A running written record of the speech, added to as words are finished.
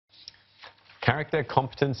Character,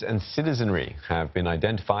 competence and citizenry have been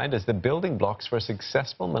identified as the building blocks for a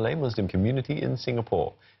successful Malay-Muslim community in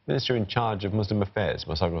Singapore. Minister in charge of Muslim Affairs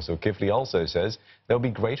Masagos Zulkifli also says there will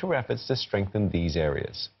be greater efforts to strengthen these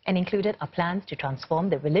areas. And included are plans to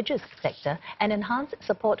transform the religious sector and enhance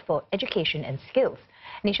support for education and skills.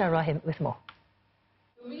 Nisha Rahim with more.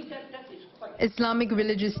 Islamic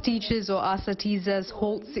religious teachers or asatizas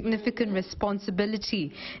hold significant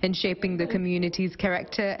responsibility in shaping the community's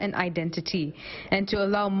character and identity. And to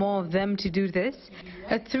allow more of them to do this,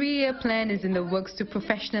 a 3-year plan is in the works to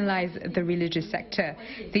professionalize the religious sector.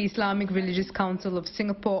 The Islamic Religious Council of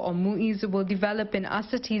Singapore, or MUIS, will develop an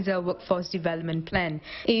asatiza workforce development plan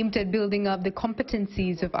aimed at building up the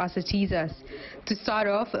competencies of asatizas. To start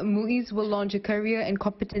off, MUIS will launch a career and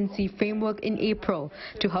competency framework in April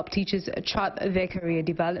to help teachers chart their career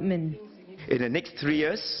development. In the next 3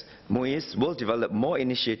 years, MUIS will develop more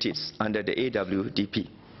initiatives under the AWDP.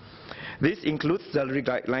 This includes salary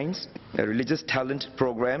guidelines, a religious talent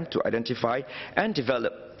program to identify and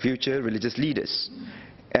develop future religious leaders,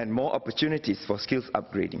 and more opportunities for skills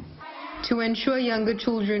upgrading. To ensure younger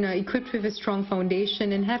children are equipped with a strong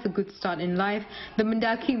foundation and have a good start in life, the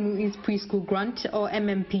Mendaki MUIS Preschool Grant, or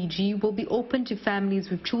MMPG, will be open to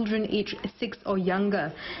families with children aged 6 or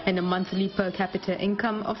younger and a monthly per capita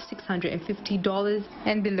income of $650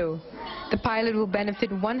 and below. The pilot will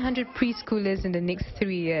benefit 100 preschoolers in the next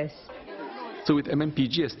 3 years. So with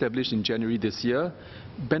MMPG established in January this year,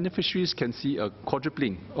 beneficiaries can see a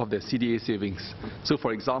quadrupling of their CDA savings. So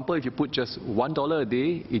for example, if you put just $1 a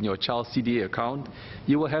day in your child's CDA account,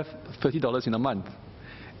 you will have $30 in a month.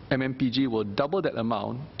 MMPG will double that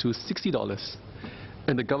amount to $60.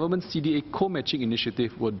 And the government CDA co-matching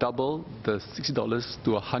initiative will double the $60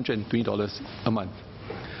 to $120 a month.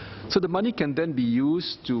 So the money can then be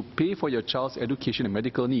used to pay for your child's education and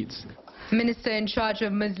medical needs. Minister in charge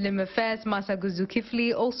of Muslim Affairs Masagos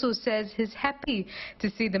Zulkifli also says he's happy to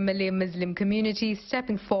see the Malay-Muslim community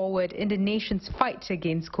stepping forward in the nation's fight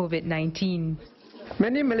against COVID-19.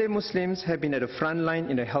 Many Malay Muslims have been at the front line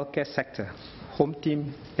in the healthcare sector, home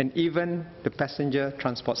team, and even the passenger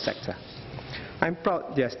transport sector. I'm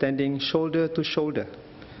proud they are standing shoulder to shoulder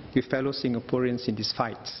with fellow Singaporeans in these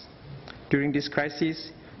fights. During this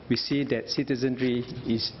crisis, we see that citizenry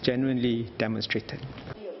is genuinely demonstrated.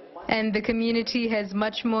 And the community has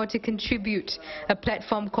much more to contribute. A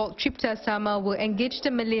platform called Tripta Sama will engage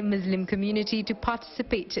the Malay-Muslim community to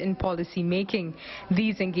participate in policy making.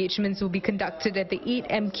 These engagements will be conducted at the 8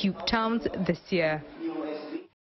 M-Cube towns this year.